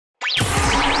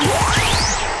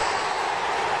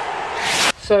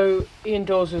So Ian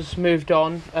Dawes has moved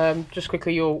on. Just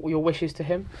quickly, your wishes to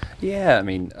him. Yeah, I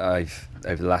mean, I've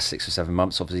over the last 6 or 7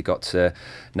 months obviously got to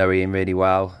know Ian really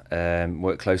well,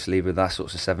 worked closely with that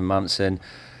sorts of 7 months, and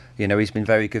he's been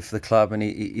very good for the club, and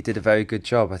he did a very good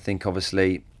job. I think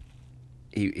obviously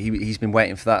he's been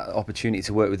waiting for that opportunity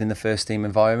to work within the first team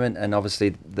environment, and obviously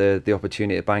the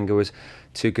opportunity at Bangor was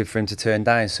too good for him to turn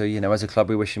down. So as a club,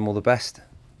 we wish him all the best.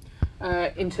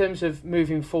 In terms of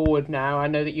moving forward now, I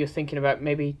know that you're thinking about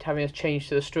maybe having a change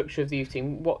to the structure of the youth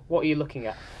team. What are you looking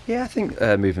at? Yeah, I think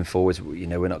moving forward,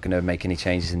 we're not going to make any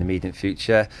changes in the immediate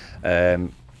future.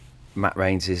 Matt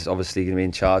Rains is obviously going to be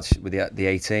in charge with the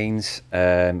 18s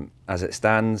as it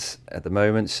stands at the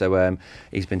moment. So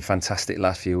he's been fantastic the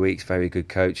last few weeks. Very good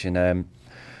coach, and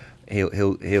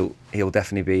he'll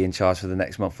definitely be in charge for the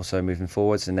next month or so moving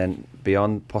forwards, and then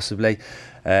beyond possibly.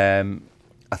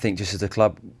 I think just as a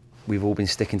club, we've all been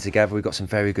sticking together. We've got some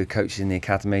very good coaches in the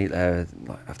academy. I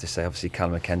have to say, obviously,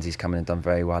 Callum McKenzie's come in and done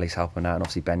very well. He's helping out, and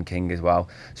obviously Ben King as well.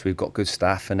 So we've got good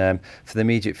staff, and for the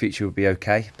immediate future, we'll be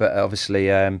okay. But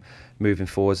obviously, moving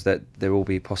forwards, that there will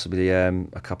be possibly a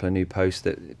couple of new posts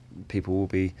that people will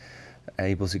be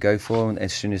able to go for, and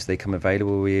as soon as they come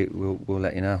available, we'll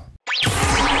let you know.